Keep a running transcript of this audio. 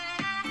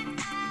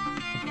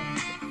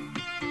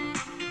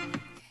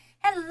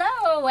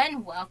Hello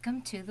and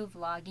welcome to the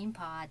Vlogging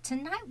Pod.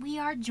 Tonight we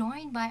are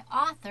joined by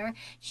author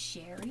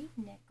Shari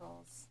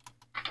Nichols.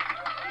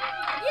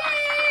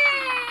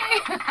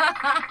 Yay!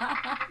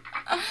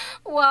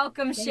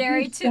 Welcome, Thank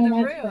Shari, you to so the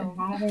much room.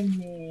 for having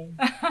me.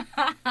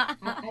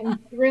 I'm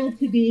thrilled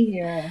to be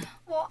here.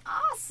 Well,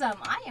 awesome.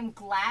 I am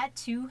glad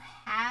to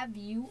have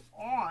you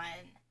on.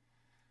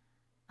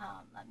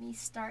 Let me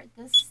start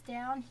this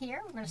down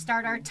here. We're going to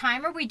start our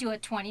timer. We do a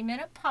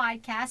 20-minute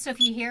podcast, so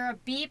if you hear a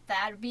beep,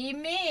 that'd be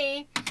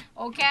me.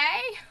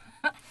 Okay?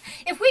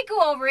 If we go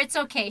over, it's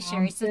okay,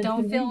 Shari. So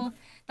don't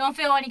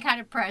feel any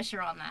kind of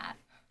pressure on that.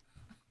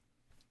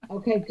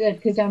 Okay, good,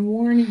 because I'm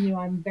warning you,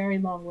 I'm very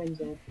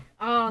long-winded.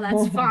 Oh,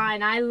 that's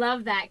fine. I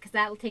love that because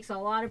that takes a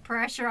lot of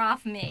pressure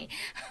off me.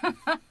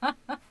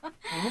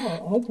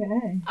 Oh,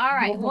 okay. All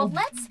right. Well,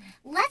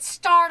 let's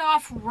start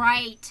off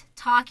right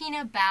talking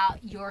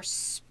about your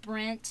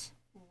sprint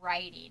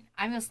writing.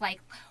 I was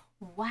like,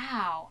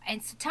 wow.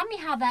 And so tell me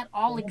how that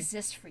all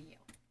exists for you.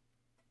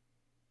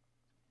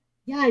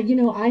 Yeah,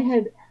 I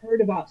had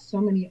heard about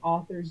so many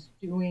authors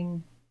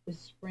doing the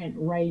sprint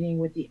writing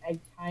with the egg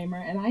timer,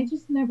 and I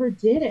just never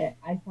did it.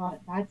 I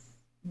thought that's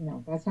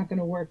not going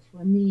to work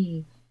for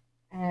me.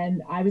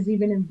 And I was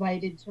even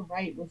invited to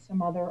write with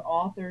some other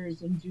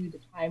authors and do the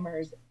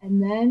timers.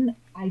 And then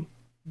I,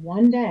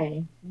 one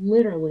day,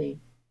 literally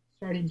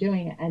started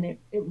doing it, and it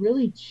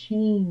really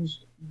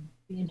changed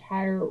the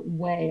entire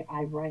way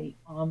I write.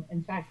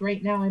 In fact,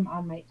 right now I'm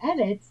on my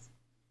edits,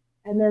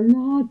 and they're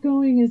not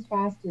going as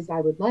fast as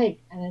I would like.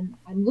 And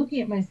I'm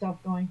looking at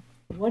myself going,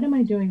 what am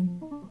I doing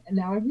wrong? And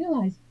now I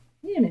realize,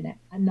 wait a minute,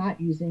 I'm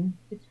not using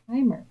the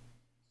timer.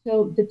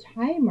 So the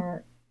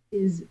timer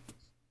is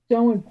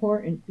so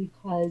important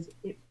because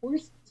it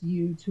forces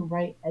you to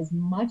write as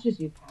much as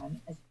you can,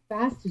 as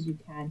fast as you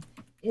can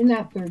in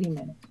that 30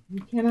 minutes.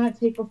 You cannot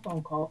take a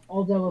phone call,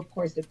 although, of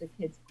course, if the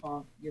kids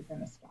call, you're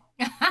going to stop.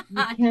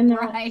 You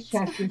cannot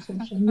check your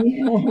social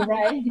media,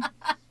 right?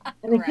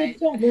 And the kids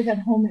don't live at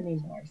home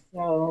anymore.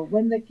 So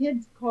when the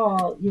kids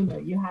call,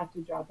 you have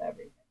to drop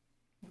everything.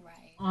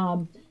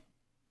 Right.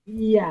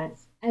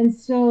 Yes. And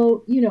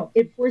so,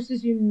 it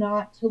forces you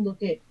not to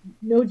look at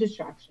no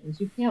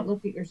distractions. You can't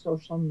look at your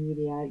social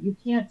media. You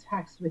can't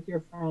text with your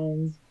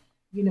friends.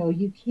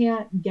 You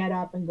can't get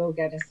up and go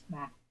get a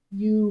snack.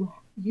 You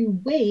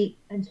wait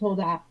until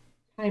that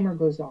timer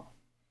goes off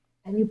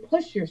and you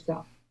push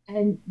yourself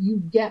and you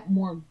get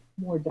more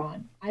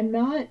done. I'm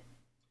not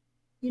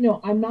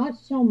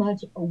so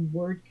much a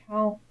word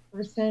count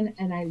person,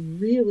 and I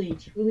really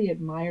truly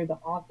admire the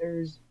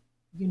authors.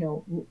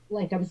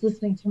 Like I was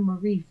listening to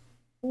Marie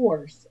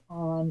Force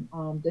on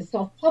the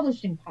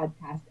self-publishing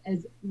podcast,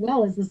 as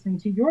well as listening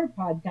to your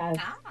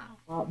podcast,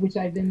 which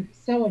I've been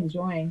so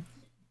enjoying.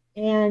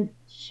 And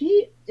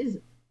she is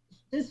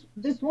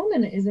this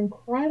woman is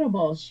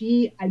incredible.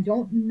 I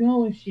don't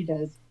know if she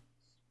does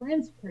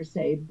sprints per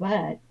se,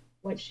 but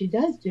what she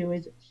does do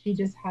is she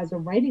just has a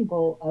writing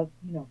goal of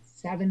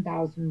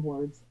 7,000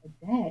 words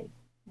a day,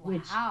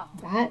 which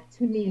that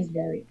to me is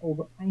very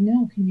over. I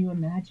know. Can you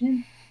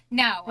imagine?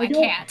 No, I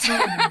can't.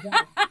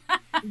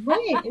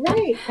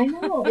 Right. I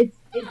know.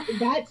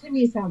 That to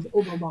me sounds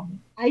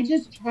overwhelming. I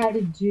just try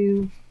to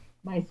do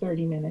my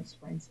 30-minute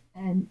sprints,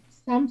 and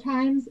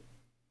sometimes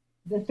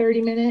the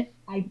 30-minute,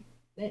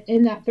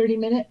 in that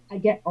 30-minute, I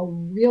get a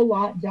real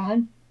lot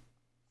done.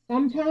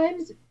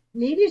 Sometimes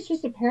maybe it's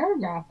just a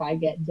paragraph I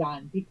get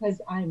done because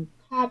I'm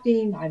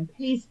copying, I'm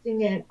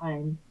pasting it,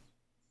 I'm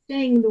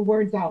saying the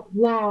words out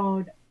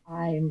loud,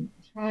 I'm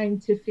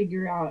trying to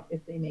figure out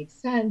if they make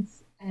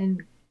sense,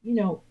 and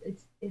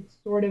it's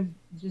sort of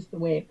just the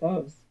way it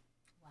goes.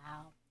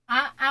 Wow.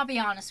 I'll be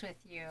honest with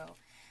you.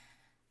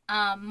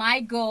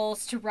 My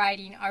goals to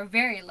writing are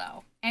very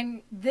low,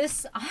 and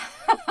this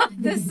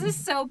this is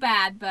so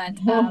bad. But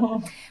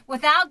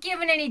without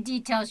giving any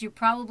details, you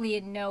probably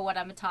know what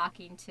I'm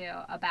talking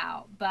to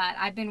about. But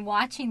I've been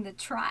watching the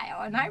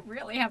trial, and I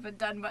really haven't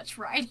done much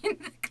writing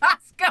the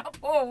last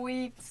couple of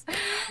weeks,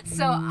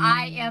 so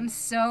I am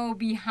so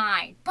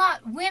behind.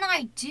 But when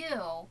I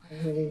do,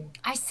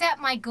 I set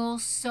my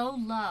goals so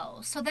low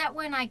so that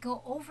when I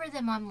go over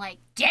them, I'm like,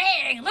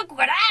 dang, look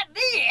what I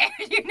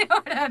did. You know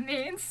what I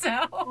mean? So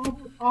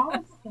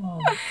Awesome.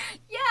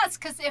 yes,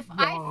 because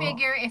I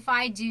figure if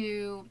I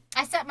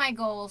set my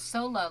goals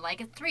so low,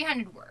 like at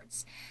 300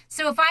 words.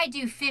 So if I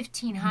do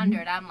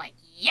 1,500, I'm like,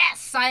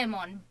 yes, I am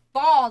on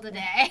ball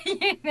today.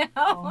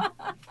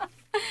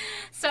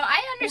 So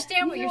I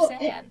understand what you're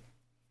saying.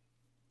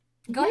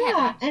 Go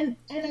ahead. And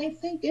I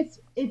think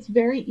it's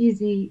very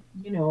easy,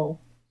 to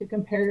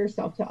compare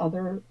yourself to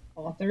other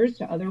authors,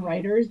 to other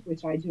writers,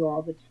 which I do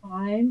all the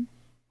time.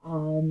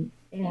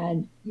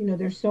 And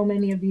there's so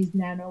many of these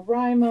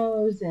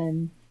NaNoWriMos,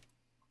 and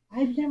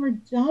I've never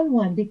done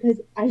one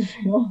because I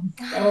feel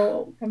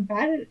so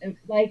competitive.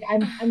 Like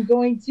I'm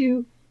going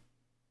to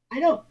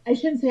I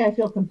shouldn't say I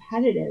feel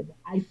competitive.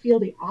 I feel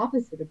the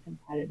opposite of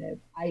competitive.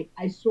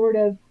 I sort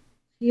of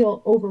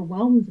feel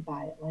overwhelmed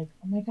by it. Like,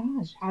 oh my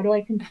gosh, how do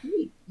I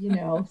compete?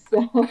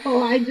 So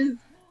I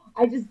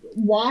just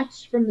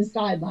watch from the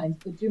sidelines,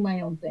 but do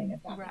my own thing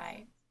if that makes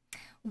sense.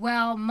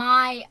 Well,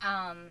 my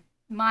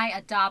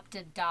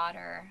adopted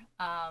daughter,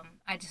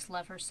 I just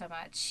love her so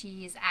much.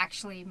 She's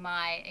actually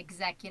my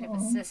executive Oh.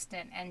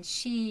 assistant, and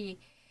she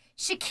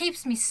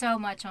keeps me so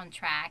much on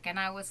track. And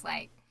I was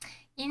like,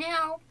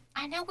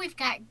 I know we've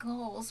got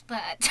goals,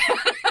 but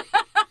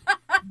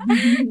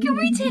can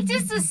we take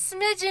just a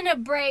smidgen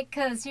of break?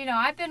 Because,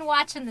 I've been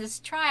watching this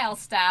trial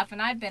stuff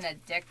and I've been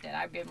addicted.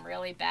 I've been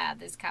really bad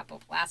this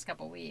last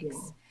couple Yeah.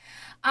 weeks.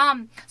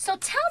 So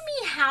tell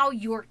me how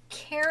your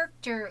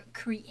character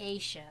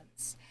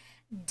creations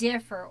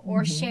differ or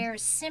Hmm. share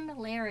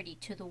similarity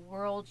to the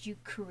world you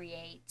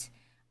create.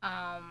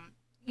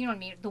 You know what I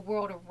mean? The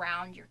world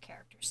around your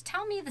characters.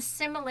 Tell me the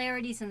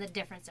similarities and the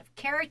difference of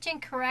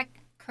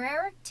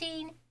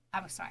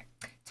I'm sorry,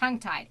 tongue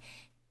tied.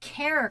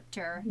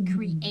 Character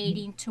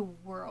creating to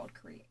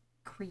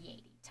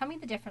creating. Tell me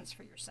the difference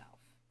for yourself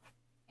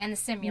and the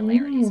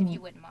similarities, if Mm.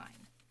 you wouldn't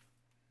mind.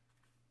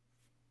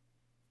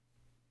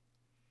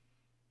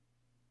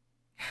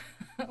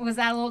 Was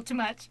that a little too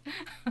much?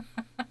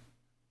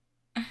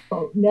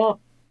 Oh, no,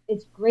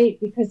 it's great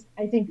because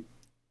I think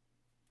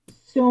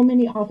so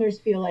many authors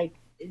feel like,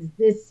 is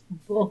this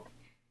book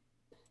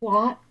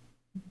plot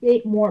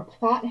more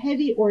plot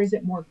heavy or is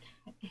it more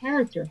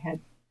character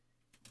heavy?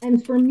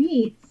 And for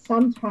me,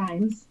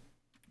 sometimes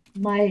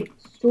my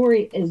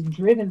story is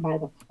driven by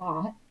the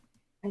plot,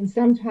 and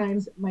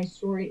sometimes my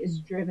story is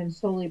driven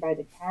solely by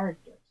the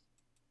characters.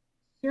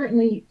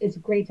 Certainly, it's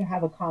great to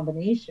have a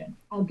combination.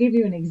 I'll give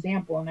you an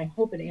example, and I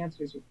hope it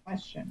answers your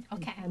question in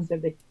Okay. terms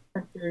of the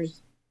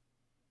characters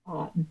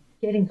uh,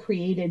 getting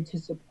created to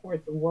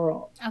support the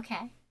world.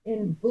 Okay.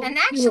 In book And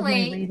two of my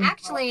Ravenfall,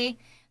 actually,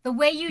 the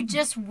way you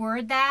just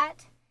word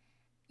that,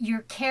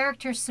 your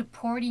character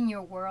supporting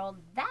your world,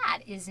 that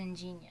is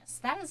ingenious.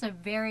 That is a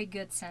very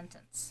good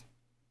sentence.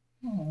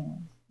 oh,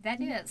 That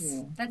thank is.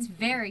 you, That's thank you.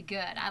 very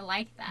good. I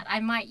like that. I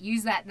might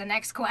use that in the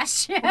next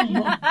question.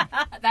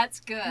 That's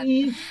good.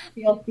 Please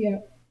feel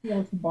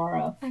to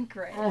borrow.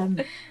 Great. Um,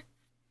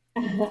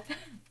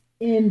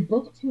 in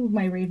book two of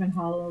my Raven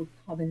Hollow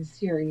Coven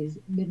series,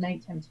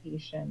 Midnight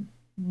Temptation,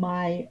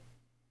 my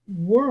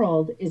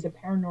world is a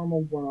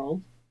paranormal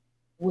world,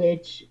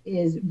 which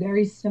is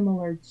very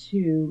similar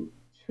to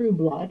True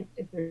Blood,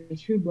 if there are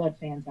True Blood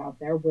fans out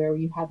there, where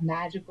you have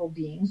magical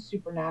beings,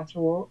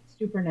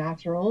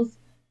 supernaturals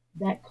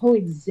that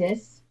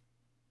coexist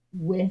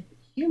with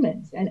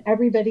humans, and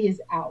everybody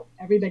is out.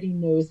 Everybody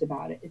knows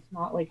about it. It's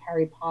not like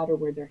Harry Potter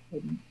where they're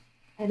hidden.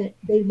 And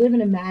they live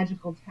in a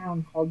magical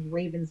town called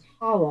Raven's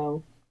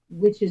Hollow,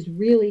 which is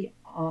really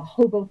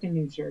Hoboken,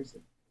 New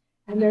Jersey.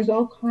 And Mm-hmm. there's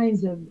all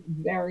kinds of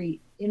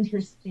very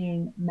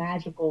interesting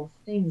magical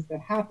things that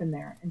happen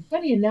there. And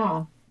funny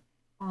enough,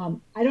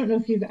 I don't know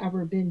if you've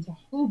ever been to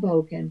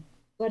Hoboken,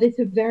 but it's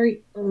a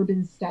very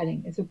urban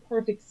setting. It's a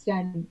perfect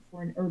setting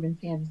for an urban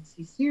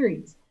fantasy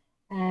series.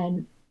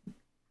 And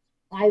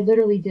I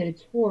literally did a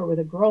tour with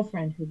a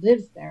girlfriend who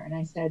lives there, and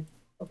I said,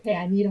 "Okay,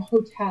 I need a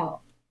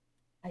hotel."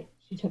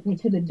 She took me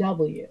to the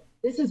W.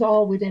 This is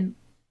all within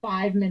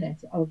 5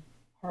 minutes of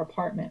her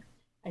apartment.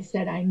 I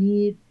said, "I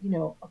need,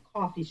 a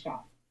coffee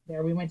shop."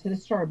 There we went to the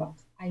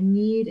Starbucks. I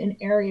need an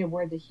area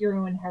where the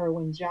hero and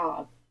heroine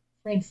jog,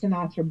 Frank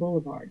Sinatra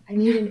Boulevard. I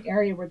need an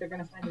area where they're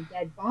going to find a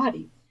dead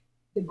body,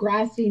 the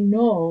grassy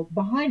knoll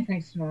behind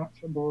Frank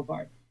Sinatra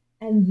Boulevard.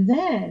 And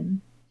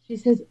then she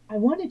says, "I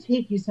want to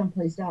take you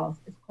someplace else.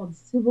 It's called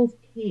Sybil's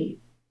Cave."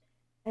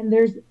 And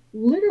there's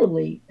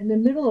literally in the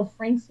middle of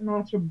Frank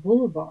Sinatra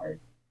Boulevard,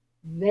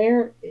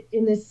 there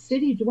in this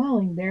city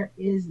dwelling, there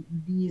is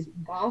these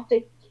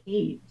Gothic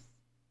caves.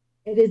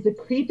 It is the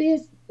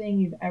creepiest thing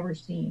you've ever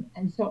seen.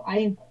 And so I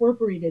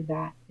incorporated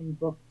that in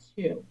book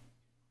two.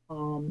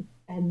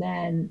 And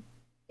then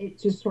it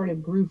just sort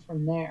of grew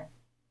from there.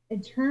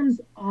 In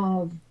terms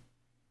of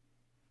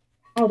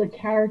how the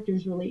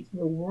characters relate to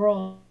the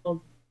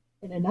world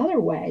in another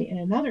way, in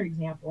another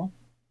example,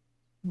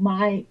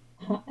 my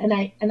and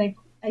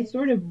I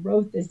sort of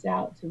wrote this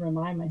out to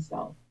remind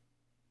myself.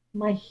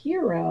 My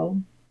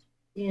hero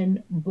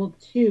in book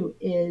two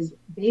is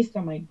based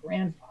on my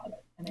grandfather,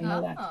 and I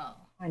know that's Oh.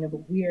 kind of a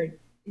weird,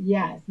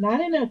 yes, not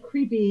in a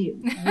creepy,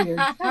 weird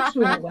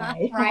sexual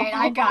way. Right,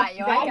 I got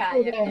you. I God got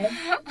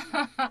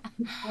forbid.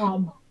 you.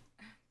 Um,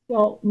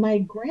 so my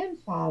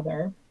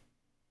grandfather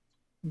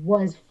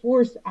was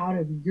forced out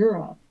of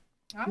Europe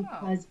Oh.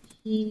 because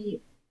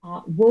he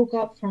woke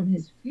up from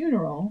his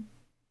funeral.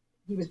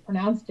 He was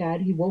pronounced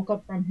dead. He woke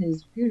up from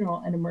his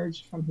funeral and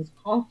emerged from his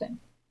coffin,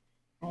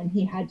 and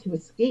he had to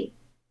escape.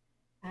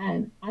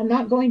 And I'm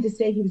not going to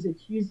say he was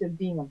accused of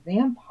being a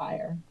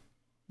vampire,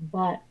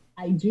 but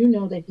I do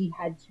know that he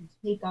had to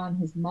take on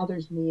his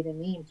mother's maiden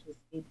name to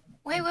escape from the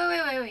Wait, wait, country.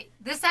 wait, wait, wait.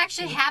 This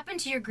actually So happened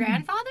to your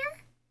grandfather?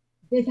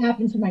 this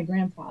happened to my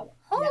grandfather.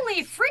 Holy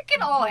Yes. freaking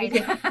That was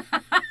oid.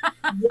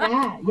 a,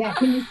 yeah, yeah.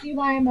 Can you see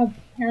why I'm a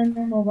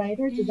paranormal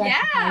writer? Does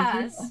that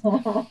surprise you?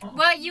 Yes.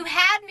 Well, you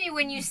had me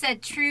when you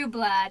said True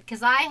Blood,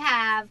 because I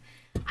have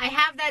I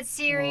have that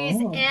series,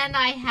 Oh. and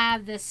I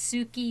have the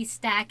Suki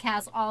stack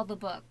has all the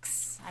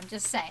books. I'm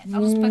just saying.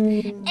 I'll just put,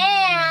 Mm.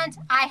 and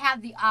I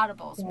have the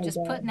Audibles. I'm So just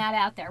putting good. that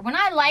out there. When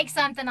I like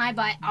something, I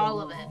buy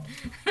all of Wow.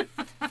 it.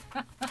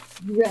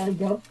 You really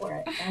go for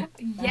it. That's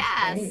great.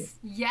 Yes,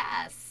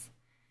 yes.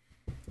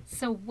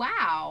 So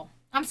wow.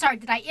 I'm sorry.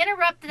 Did I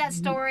interrupt that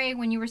story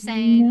when you were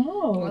saying?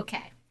 No,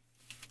 Okay.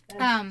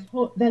 that's Um.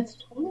 that's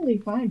totally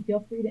fine. Feel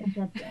free to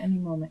interrupt at any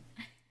moment.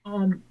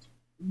 Um,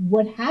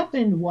 what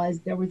happened was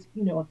there was,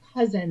 a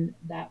cousin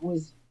that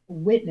was a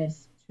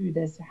witness to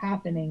this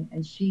happening,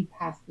 and she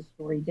passed the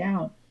story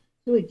down.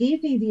 So it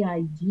gave me the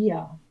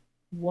idea,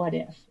 what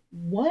if?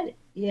 What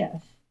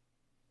if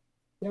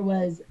there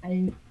was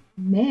a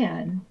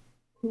man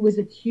who was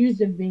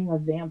accused of being a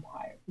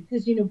vampire?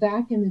 Because,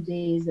 back in the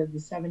days of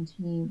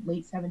the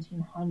late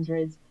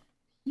 1700s,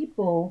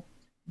 people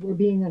were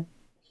being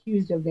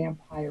accused of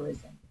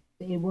vampirism.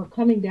 They were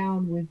coming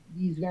down with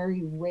these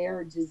very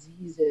rare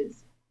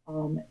diseases.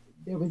 Um,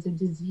 there was a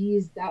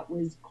disease that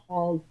was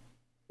called,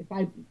 if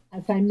I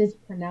if I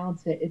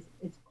mispronounce it,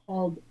 it's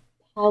called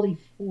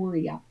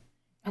polyphoria,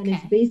 and it's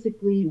Okay.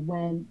 basically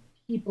when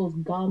people's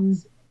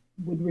gums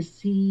would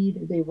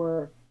recede. They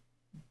were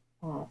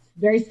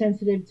very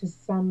sensitive to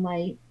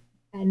sunlight,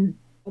 and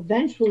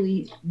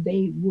eventually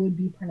they would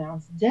be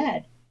pronounced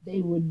dead.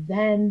 They would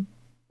then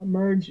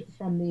emerge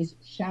from these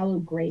shallow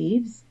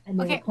graves, and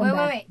they Okay. would come Wait. Wait.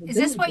 back Wait. to the Is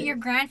this what your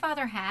villages.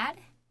 grandfather had?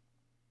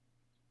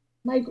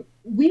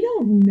 We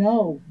don't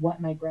know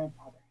what my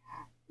grandfather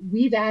had.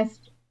 We've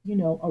asked,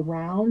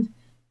 around.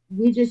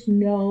 We just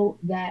know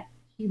that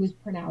he was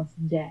pronounced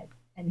dead,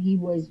 and he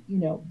was,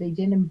 they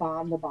didn't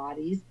embalm the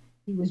bodies.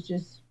 He was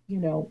just,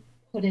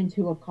 put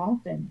into a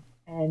coffin,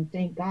 and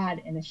thank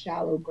God, in a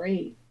shallow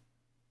grave,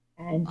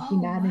 and he Oh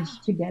wow.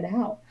 managed to get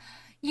out.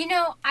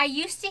 I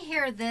used to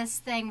hear this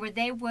thing where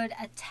they would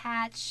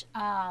attach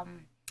a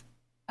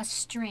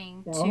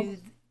string to Bells.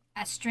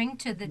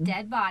 the Mm-hmm.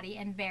 dead body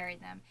and bury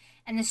them,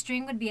 and the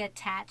string would be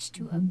attached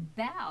to a Mm-hmm.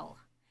 bell.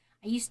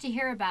 I used to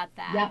hear about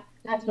that. Yep,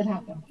 that's what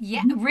happened.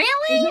 Yeah, Mm-hmm. Isn't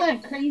really?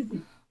 that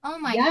crazy? Oh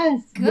my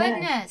Yes, yes.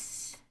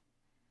 goodness.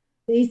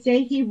 They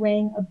say he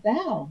rang a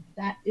bell.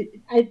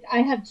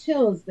 I have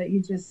chills that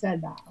you just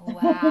said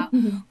Wow.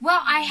 that.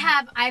 Well,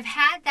 I've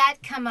had that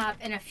come up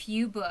in a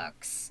few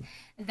books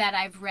that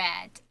I've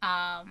read.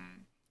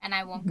 And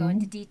I won't go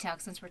into Mhm. detail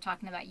since we're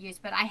talking about use,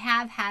 but I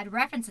have had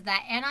reference to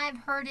that, and I've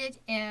heard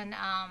it in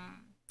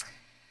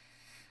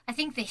I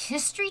think the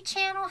History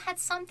Channel had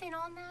something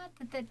on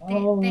they had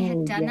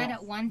Oh, done that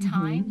at yes. one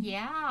time. Hmm.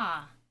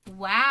 Yeah.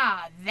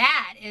 Wow,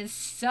 that is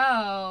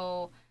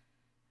so.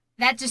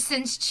 That just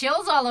sends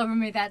chills all over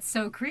me. That's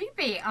so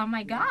creepy. Oh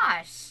my Yeah.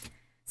 gosh.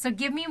 So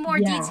give me more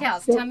Yeah.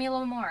 details. Tell So, me a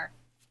little more.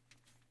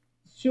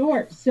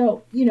 sure.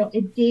 So,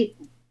 it gave,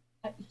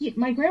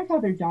 my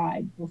grandfather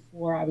died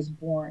before I was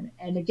born.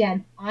 And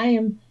again, I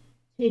am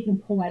taking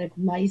poetic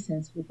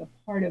license with the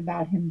part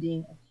about him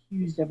being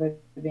accused of a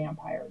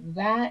vampire.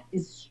 That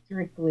is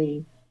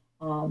strictly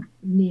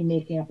me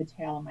making up a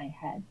tale in my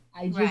head.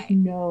 I just Right.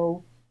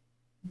 know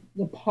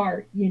the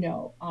part,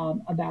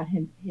 about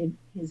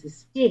his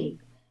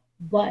escape.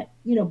 But,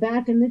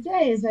 back in the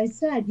day, as I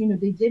said,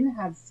 they didn't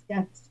have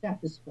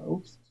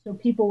stethoscopes. So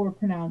people were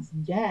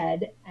pronounced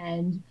dead,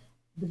 and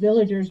the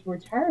villagers were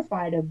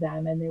terrified of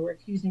them, and they were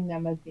accusing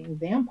them of being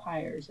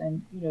vampires.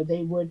 And,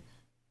 they would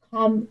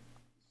come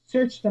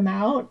search them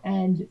out,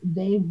 and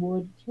they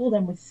would kill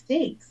them with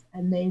stakes.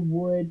 And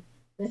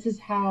this is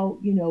how,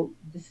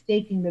 the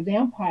staking the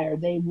vampire,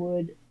 they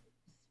would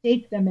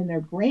stake them in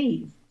their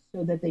grave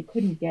so that they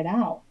couldn't get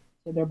out,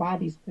 so their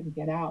bodies couldn't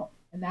get out.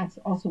 And that's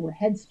also where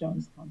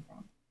headstones come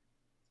from.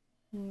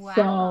 Wow.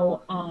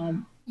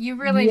 So, You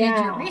really did your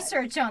yeah,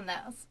 research on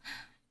this.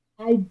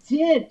 I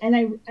did, and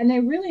I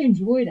really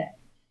enjoyed it.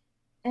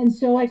 And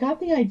so I got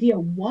the idea: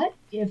 what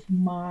if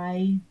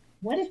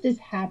this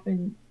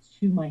happened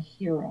to my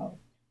hero?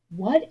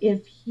 What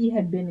if he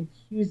had been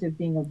accused of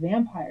being a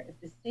vampire? If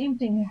the same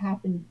thing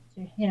happened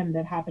to him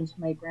that happened to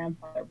my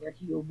grandfather, where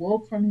he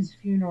awoke from his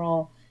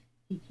funeral,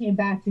 he came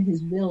back to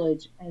his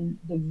village, and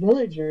the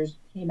villagers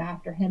came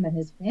after him and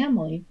his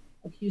family,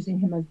 accusing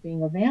him of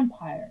being a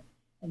vampire.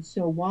 And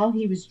so while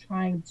he was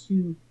trying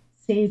to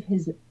save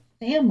his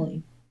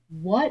family,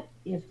 what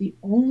if the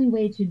only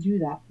way to do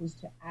that was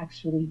to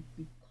actually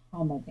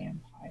become a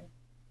vampire?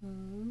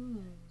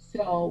 Ooh.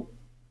 So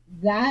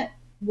that,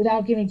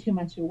 without giving too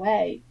much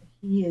away,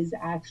 he is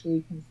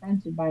actually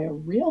confronted by a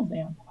real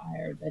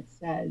vampire that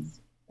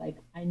says, like,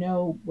 I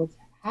know what's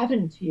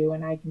happened to you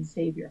and I can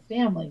save your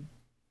family,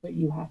 but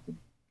you have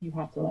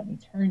to let me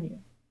turn you.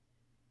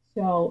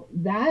 So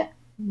that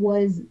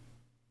was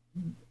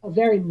a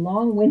very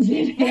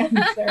long-winded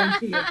answer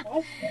to your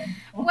question.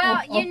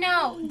 Well,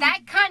 that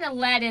kind of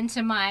led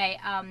into my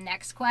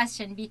next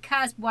question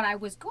because what I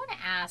was going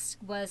to ask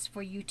was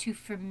for you to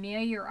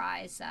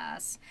familiarize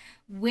us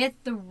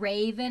with the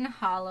Raven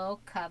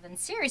Hollow Coven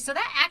series. So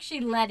that actually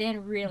led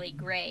in really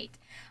great.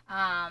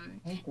 Oh,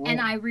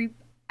 And good.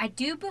 I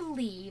do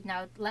believe,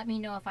 now let me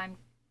know if I'm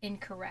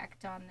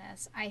incorrect on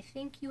this. I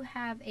think you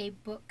have a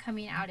book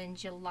coming out in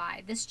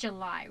July, this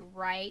July,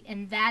 right?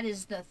 And that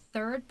is the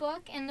third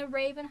book in the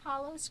Raven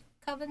Hollows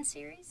Coven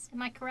series.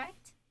 Am I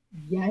correct?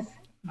 Yes,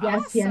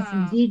 yes,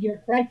 Awesome. indeed, you're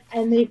correct.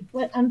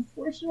 But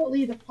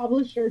unfortunately, the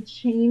publisher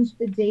changed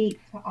the date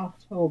to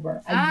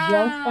October. I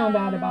just found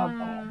out about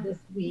that Ah. this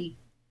week,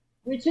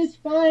 which is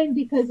fine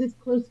because it's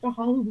close to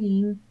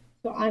Halloween.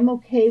 So I'm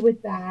okay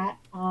with that.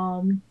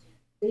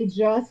 They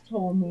just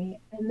told me.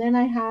 And then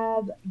I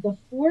have the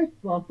fourth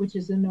book, which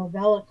is a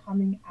novella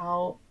coming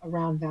out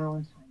around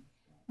Valentine's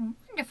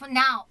Wonderful.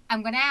 Now,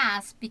 I'm going to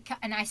ask, because,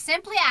 and I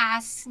simply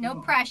ask, Day. no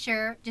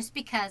pressure, just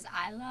because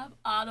I love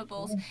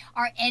Audibles. Oh,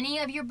 Are any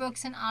of your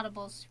books in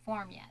Audibles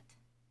form yet?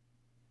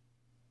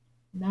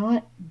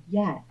 not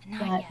yet, Not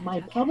but yet. my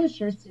Okay.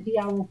 publisher, City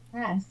Owl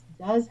Press,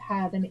 does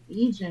have an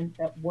agent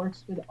that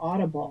works with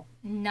Audible.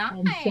 And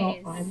so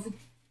I Nice. was,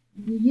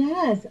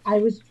 yes, I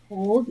was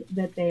told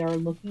that they are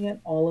looking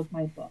at all of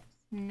my books.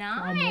 So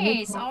I'm really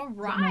Nice. All crossing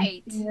my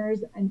right.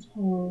 fingers and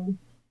toes.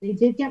 They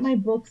did get my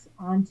books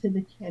onto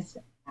the Kiss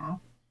app.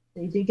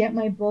 They did get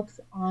my books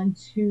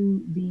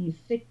onto the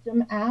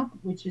Fictum app,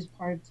 which is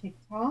part of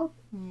TikTok.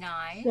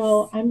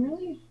 So Nice.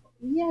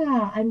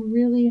 I'm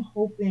really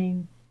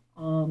hoping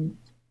um,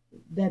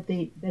 that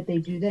they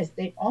do this.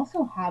 They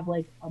also have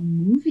like a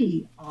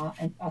movie,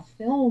 and a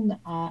film,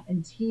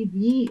 and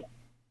TV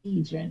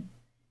agent,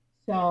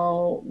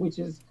 so which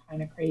is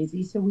kind of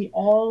crazy. So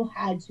all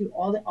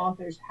the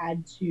authors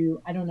had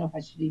to. I don't know if I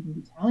should even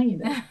be telling you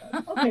this,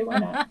 but okay, why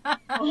not?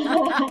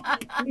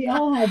 We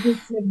all had to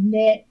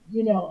submit,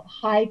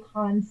 high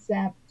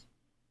concept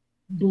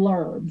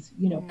blurbs,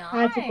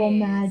 practical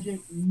magic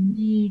Nice.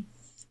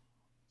 meets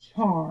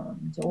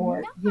Charmed, or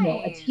a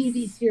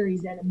TV Nice.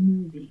 series and a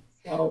movie.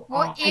 So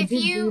Well, I did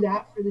do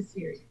that for the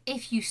series.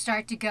 if you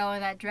start to go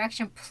in that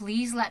direction,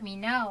 please let me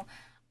know.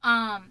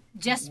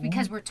 Just Yeah.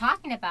 because we're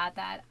talking about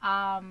that,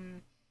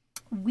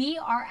 we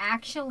are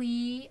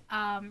actually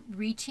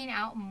reaching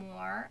out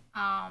more.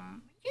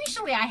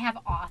 Usually, I have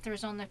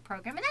authors on the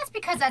program, and that's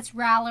because that's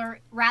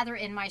rather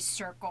in my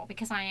circle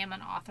because I am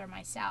an author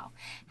myself.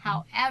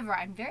 However,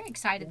 I'm very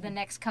excited. The Yeah.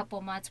 next couple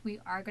of months, we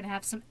are going to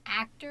have some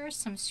actors,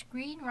 some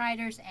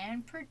screenwriters,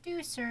 and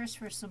producers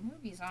for some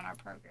movies on our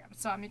program.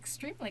 So I'm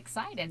extremely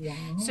excited.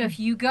 So Wow. if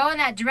you go in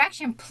that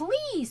direction,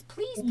 please,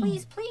 please,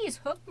 please, please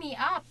hook me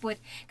up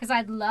with, because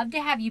I'd love to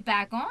have you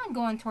back on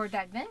going toward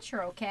that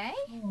venture. Okay?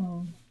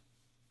 Oh,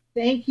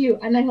 thank you.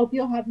 And I hope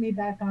you'll have me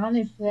back on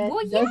if that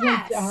Well, doesn't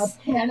yes.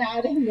 pan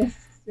out in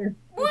this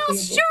Well, foreseeable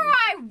sure future.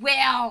 I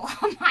will.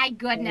 Oh my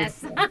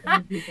goodness. Okay.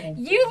 Thank you. Thank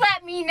You you.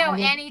 let me know I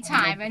will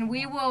anytime do and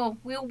that.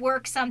 we'll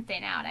work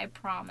something out, I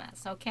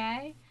promise,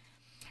 okay?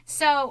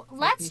 So, I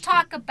let's appreciate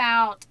talk that.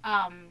 about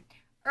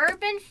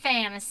urban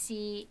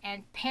fantasy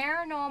and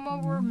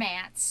paranormal Mhm.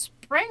 romance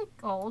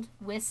sprinkled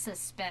with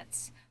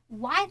suspense.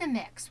 Why the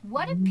mix?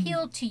 What Mm.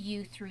 appealed to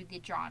you through the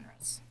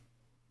genres?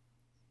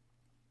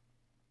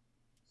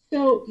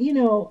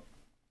 So,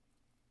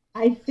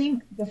 I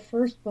think the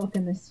first book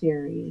in the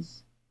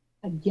series,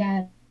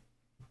 again,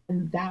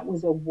 that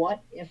was a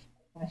what if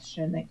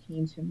question that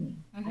came to me.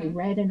 I Mm-hmm.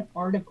 read an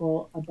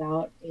article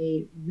about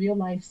a real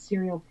life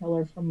serial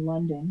killer from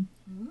London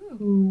Ooh.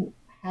 who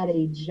had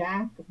a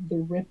Jack the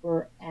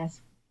Ripper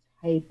esque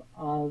type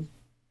of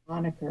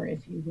moniker,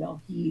 if you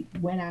will. He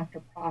went after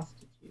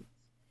prostitutes.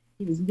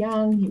 He was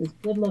young, he was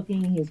good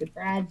looking, he was a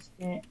grad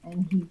student,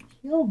 and he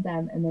killed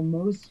them in the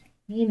most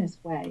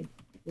heinous way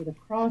with a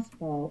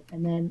crossbow.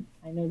 And then,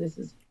 I know this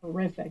is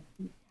horrific,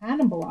 he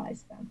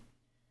cannibalized them.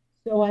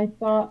 So I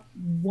thought,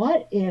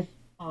 what if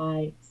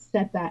I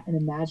set that in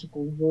a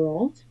magical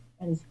world?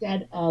 And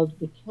instead of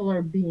the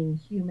killer being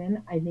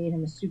human, I made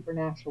him a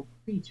supernatural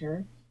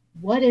creature.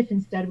 What if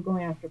instead of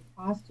going after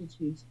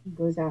prostitutes, he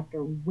goes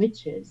after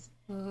witches?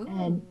 Ooh.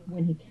 And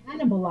when he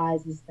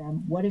cannibalizes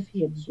them, what if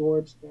he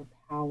absorbs their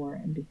power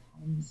and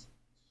becomes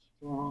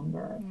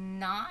stronger?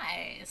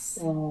 Nice.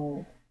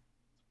 So,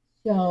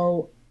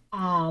 so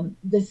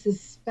the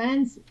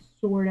suspense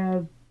sort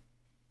of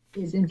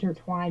is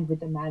intertwined with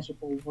the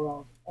magical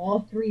world. All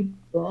three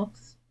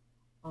books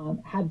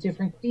have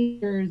different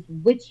creatures,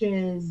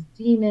 witches,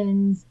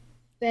 demons,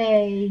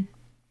 fae,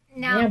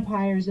 Now,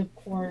 vampires, of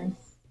course.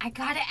 I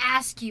got to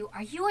ask you,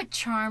 are you a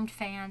Charmed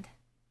fan?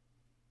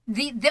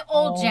 The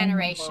old Oh my,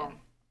 generation.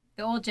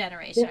 The old the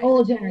generation.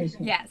 old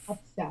generation, Yes.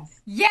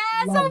 obsessed, Yes.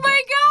 Oh loved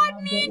my it, God.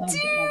 loved it, Me loved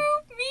it,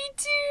 loved it.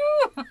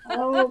 too. Me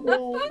Oh,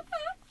 really?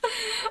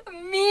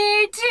 too.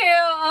 Me too.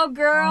 Oh, Oh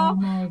girl.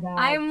 my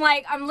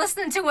God. I'm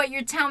listening to what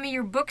you're telling me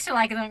your books are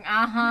like, and I'm like,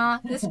 uh-huh.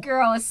 This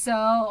girl is so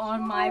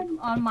Charmed.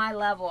 on my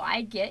level.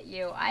 I get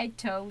you. I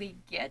totally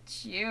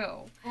get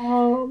you.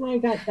 Oh my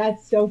God,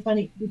 that's so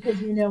funny because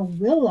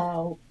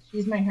Willow,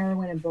 she's my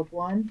heroine in book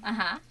one.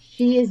 Uh-huh.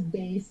 She is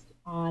based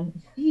on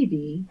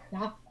Phoebe,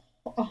 not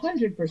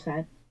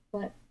 100%,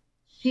 but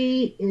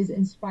she is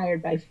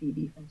inspired by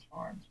Phoebe from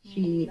Charmed.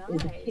 She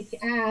is a kick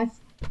Nice. ass.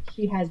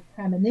 She has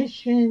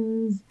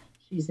premonitions.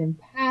 She's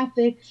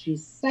empathic.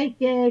 She's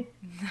psychic.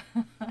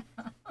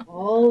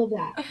 All of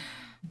that.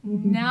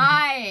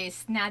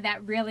 Nice. Now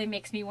that really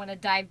makes me want to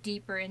dive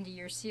deeper into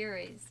your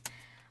series.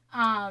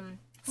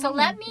 So Oh,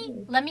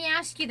 good. let me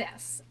ask you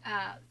this: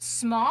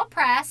 small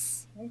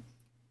press, Okay.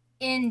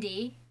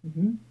 indie,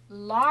 Hmm.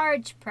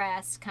 large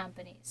press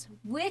companies.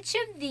 Which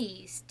of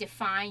these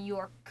define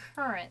your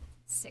current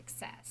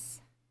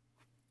success?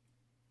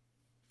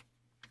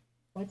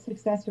 What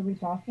success are we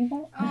talking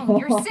about? Oh,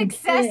 your I'm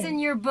success in kidding.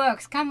 your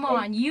books. Come I,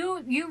 on.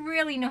 You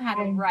really know how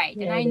to I'm write,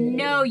 and I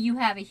know kidding. you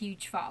have a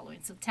huge following.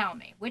 So tell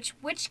me, Well,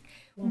 which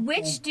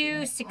thank do you.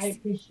 I succeed?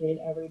 appreciate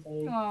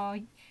everybody. Oh,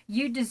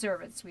 you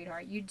deserve it,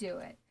 sweetheart. You do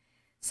it.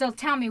 So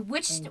tell me,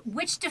 Thank you.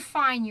 which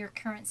define your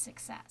current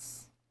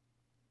success?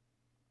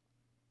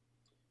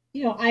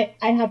 I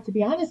have to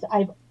be honest.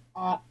 In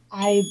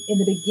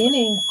the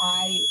beginning,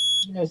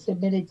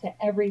 submitted to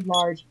every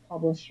large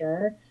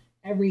publisher,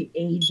 every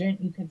agent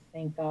you could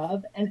think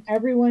of, and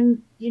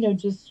everyone,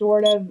 just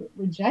sort of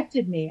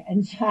rejected me.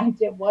 In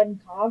fact, at one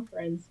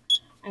conference,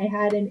 I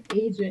had an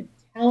agent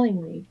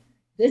telling me,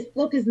 "This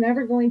book is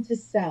never going to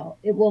sell.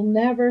 It will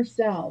never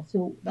sell.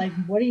 So, like,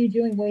 what are you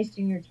doing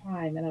wasting your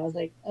time?" And I was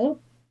like,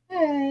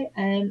 "Okay."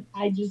 And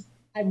I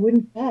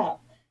wouldn't go.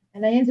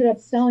 And I ended up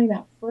selling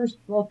that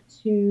first book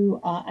to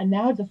a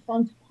now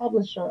defunct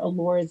publisher,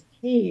 Alora's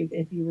Cave,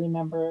 if you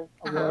remember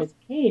Uh huh. Alora's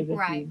Cave, if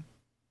Right. you've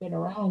been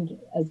around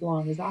as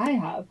long as I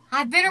have.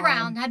 I've been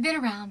around. Um, I've been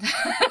around.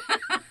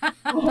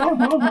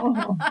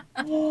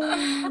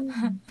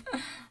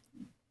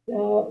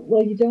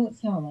 well, you don't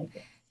sound like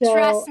it.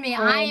 Trust So, me,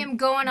 I am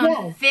going on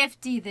yes.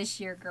 50 this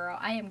year, girl.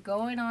 I am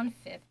going on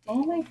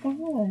Oh 50. my gosh.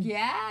 Well,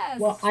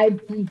 Yes. I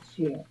beat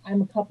you.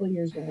 I'm a couple of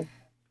years old.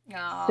 Oh,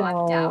 I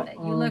doubt So,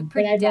 it. You look but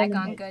pretty I'd rather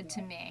daggone not good to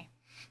say. me.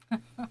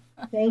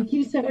 Thank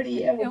you. So do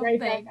you. Oh, Right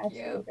back thank at you.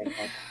 you. Right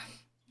back.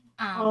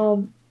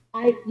 Um,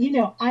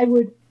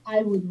 Um,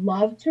 I would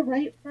love to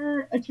write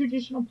for a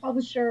traditional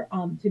publisher.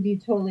 To be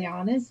totally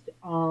honest,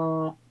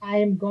 I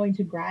am going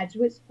to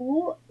graduate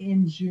school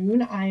in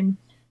June. I'm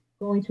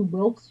going to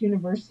Wilkes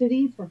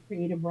University for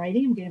creative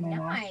writing. I'm getting my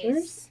master's,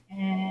 nice.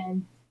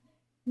 and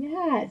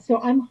yeah,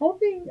 so I'm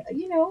hoping,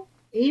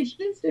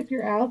 agents, if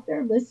you're out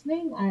there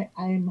listening,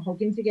 I'm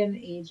hoping to get an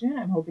agent.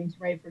 I'm hoping to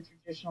write for a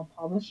traditional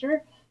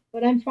publisher,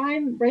 but I'm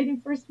fine writing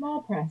for a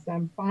small press.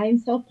 I'm fine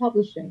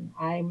self-publishing.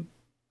 I'm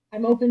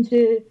open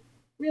to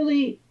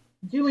really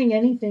doing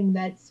anything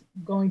that's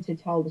going to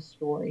tell the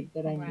story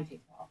that I need to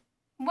Right. tell.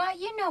 Well,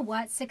 you know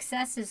what?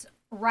 Success is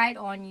right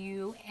on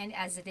you, and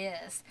as it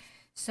is.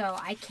 So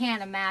I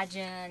can't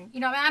imagine,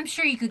 I'm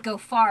sure you could go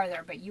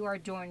farther, but you are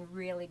doing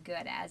really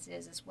good as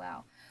is as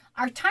well.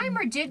 Our Thank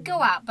timer did go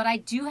you. out, but I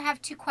do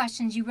have two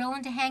questions. You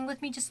willing to hang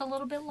with me just a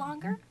little bit Mhm.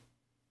 longer?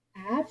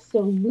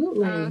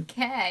 Absolutely.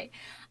 Okay.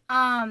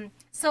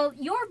 So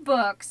your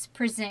books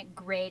present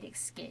great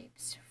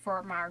escapes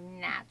from our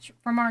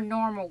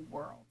normal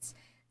worlds.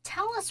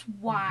 Tell us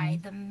why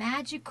Mhm. the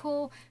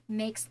magical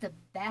makes the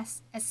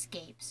best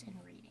escapes in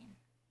reading.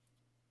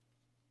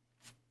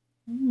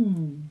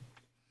 Hmm.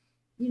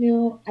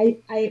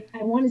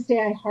 I want to say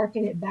I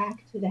hearken it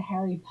back to the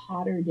Harry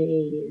Potter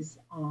days.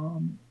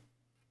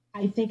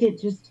 I think it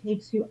just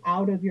takes you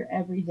out of your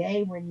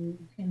everyday when you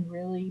can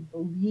really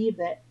believe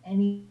that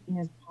anything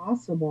is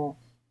possible.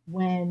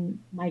 When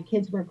my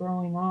kids were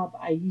growing up,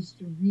 I used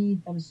to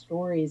read them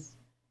stories,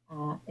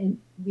 and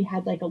we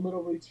had like a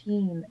little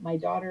routine. My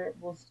daughter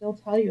will still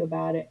tell you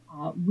about it.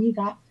 We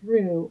got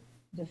through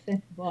the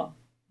fifth book.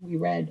 We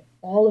read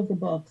all of the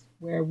books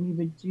where we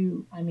would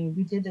do, I mean,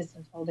 we did this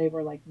until they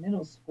were like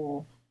middle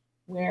school,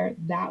 where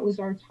that was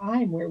our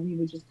time where we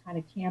would just kind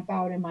of camp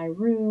out in my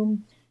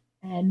room,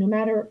 and no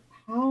matter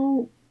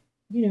how,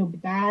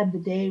 bad the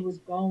day was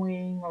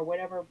going or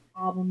whatever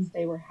problems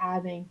they were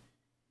having,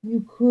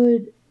 you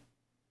could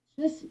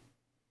just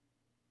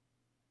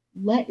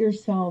let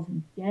yourself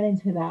get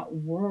into that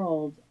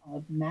world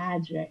of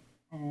magic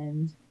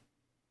and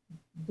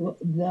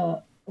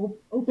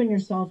open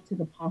yourself to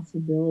the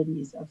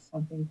possibilities of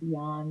something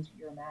beyond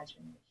your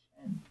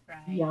imagination,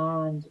 Right.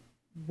 beyond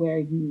where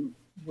you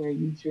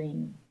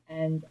dream.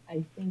 And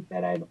I think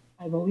that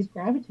I've always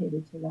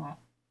gravitated to that.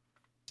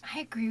 I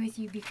agree with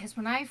you because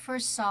when I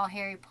first saw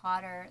Harry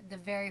Potter, the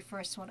very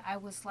first one, I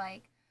was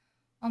like,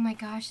 oh my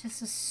gosh,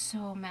 this is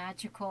so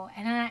magical.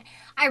 And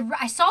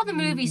I saw the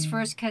movies Mm.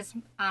 first because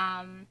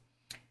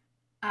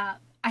uh,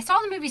 I saw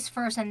the movies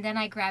first, and then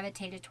I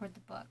gravitated toward the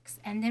books.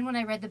 And then when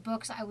I read the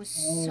books, Okay.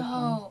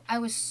 I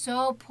was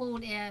so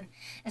pulled in,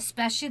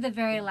 especially the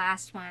very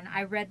last one.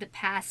 I read the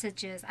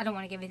passages. I don't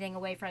want to give anything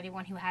away for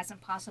anyone who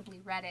hasn't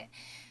possibly read it,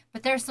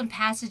 but there's some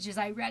passages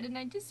I read, and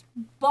I just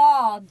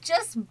bawled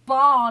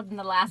in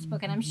the last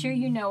book. And I'm sure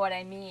you Mhm. know what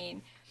I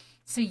mean.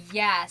 So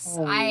yes,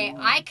 Oh yeah.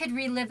 I could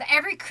relive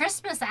every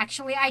Christmas.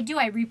 Actually, I do.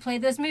 I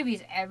replay those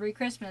movies every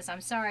Christmas.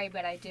 I'm sorry,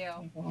 but I do.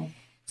 Oh my God.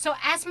 So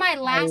as my I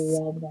last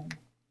love them.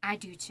 I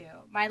do too.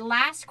 My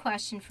last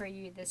question for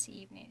you this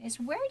evening is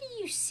where do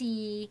you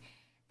see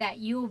that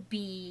you'll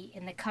be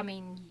in the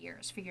coming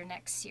years for your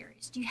next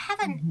series? Do you have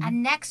a Mhm.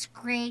 next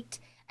great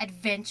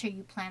adventure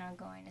you plan on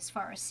going as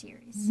far as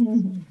series?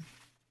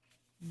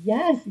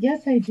 Yes,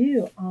 yes, I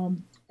do.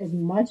 as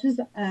much as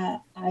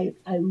I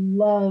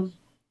love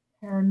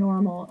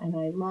paranormal and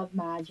I love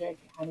magic.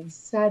 Having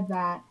said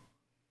that,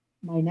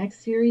 my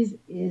next series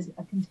is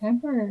a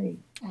contemporary,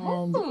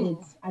 and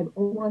Oh. I've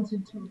always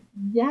wanted to,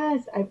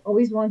 yes, I've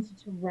always wanted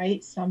to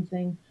write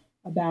something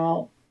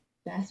about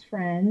best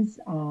friends,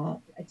 a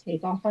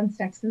takeoff on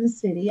Sex in the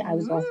City. I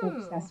was also Ooh.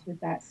 obsessed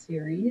with that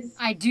series,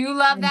 I do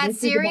love and that this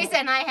is series, about,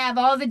 and I have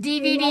all the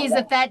you DVDs if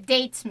love that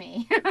dates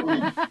me.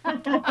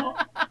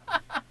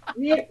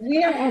 it.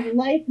 We are of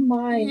like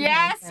mind, my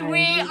Yes, friend. we We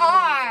really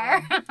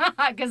are.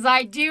 are. Because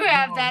I do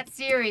have Yeah. that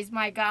series,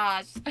 my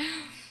gosh.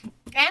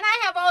 And I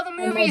have all the And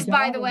my movies,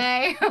 by the daughter,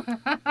 way.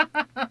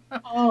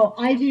 oh,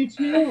 I do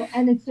too.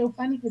 And it's so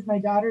funny because my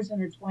daughter's in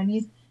her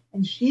 20s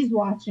and she's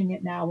watching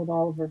it now with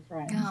all of her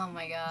friends, Oh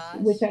my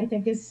which gosh. I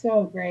think is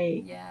so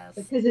great Yes,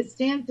 because it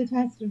stands the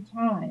test of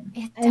time.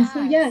 it And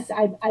so, yes, does.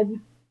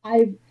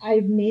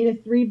 I've made a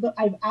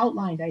I've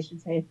outlined, I should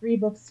say, a 3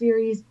 book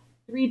series,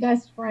 three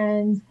best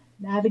friends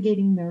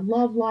navigating their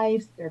love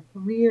lives, their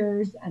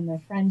careers, and their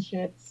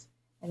friendships.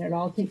 And it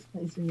all takes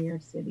place in New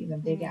York City, the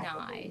Big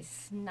Apple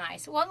days. Nice,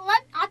 nice. Well,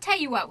 I'll tell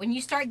you what. When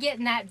you start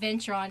getting that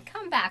venture on,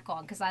 come back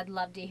on because I'd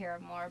love to hear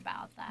more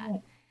about that. Yeah,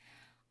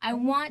 I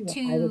thank want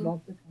you. I would to.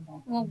 love to come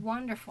back Well, on.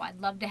 wonderful.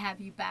 I'd love to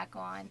have you back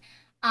on.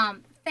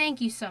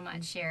 Thank you so much,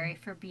 Thank you. Sherry,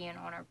 for being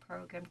on our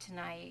program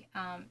tonight.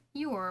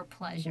 You were a I would love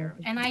pleasure,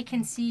 to and I come can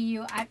back. see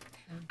you. Thank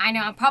I know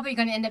you. I'm probably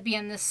going to end up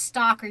being the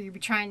stalker you're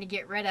trying to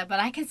get rid of,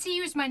 but I can see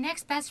you as my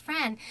next best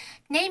friend.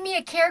 Name me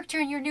a character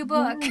in your new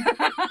book. Yes,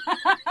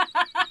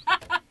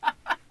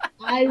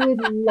 I would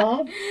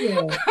love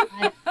to.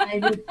 I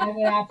would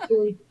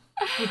absolutely.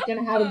 She's going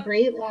to have a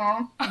great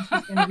laugh and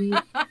she's going to be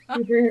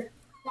super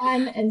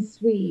fun and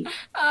sweet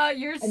Oh,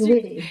 and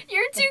witty,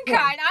 you're of too course.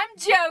 kind. I'm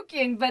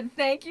joking, but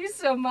thank you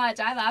so much.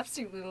 I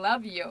absolutely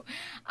love you.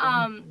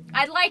 Thank you.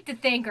 I'd like to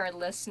thank our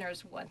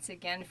listeners once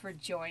again for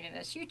joining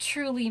us. You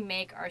truly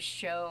make our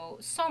show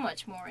so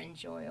much more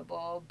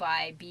enjoyable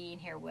by being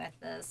here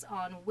with us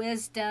on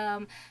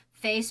Wisdom,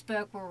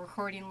 Facebook. We're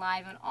recording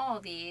live on all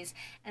of these,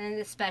 and then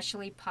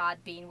especially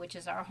Podbean, which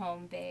is our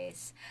home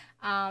base.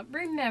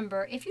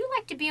 Remember, if you'd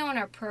like to be on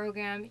our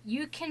program,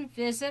 you can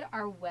visit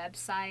our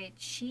website,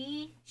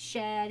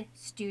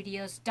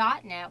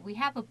 sheshedstudios.net. We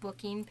have a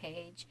booking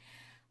page.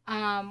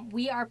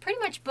 We are pretty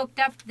much booked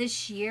up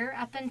this year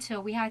up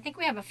until I think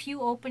we have a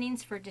few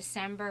openings for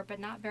December,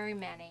 but not very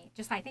many.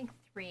 Just I think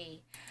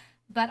 3.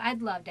 But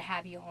I'd love to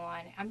have you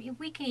on. I mean,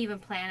 we can even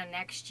plan on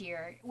next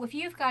year. If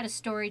you've got a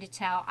story to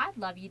tell, I'd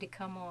love you to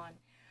come on.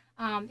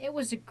 It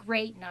was a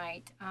great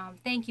night.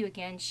 Thank you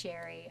again,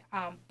 Sherry.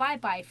 Bye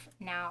bye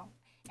now,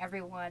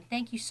 everyone.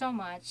 Thank you so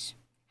much.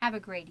 Have a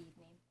great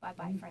evening. Bye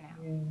bye Thank for now.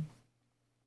 you.